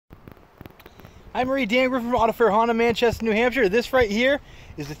Hi Marie, Dan Griffin from Auto Fair Honda, Manchester, New Hampshire. This right here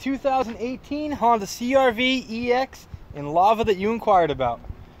is the 2018 Honda CR-V EX in lava that you inquired about.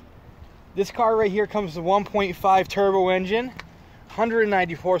 This car right here comes with a 1.5 turbo engine,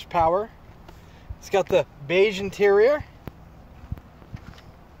 190 horsepower. It's got the beige interior.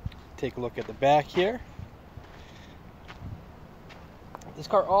 Take a look at the back here. This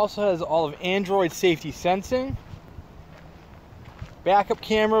car also has all of Android safety sensing, backup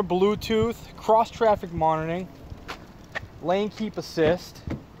camera, Bluetooth, cross traffic monitoring, lane keep assist,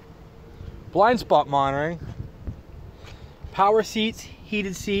 blind spot monitoring, power seats,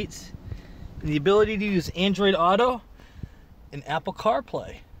 heated seats, and the ability to use Android Auto and Apple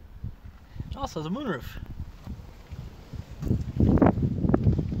CarPlay. It also has a moonroof.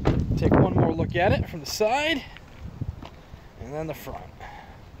 Take one more look at it from the side and then the front.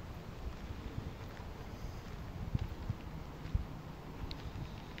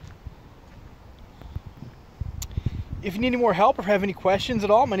 If you need any more help or have any questions at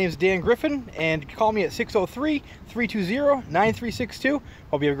all, my name is Dan Griffin, and call me at 603-320-9362.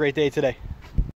 Hope you have a great day today.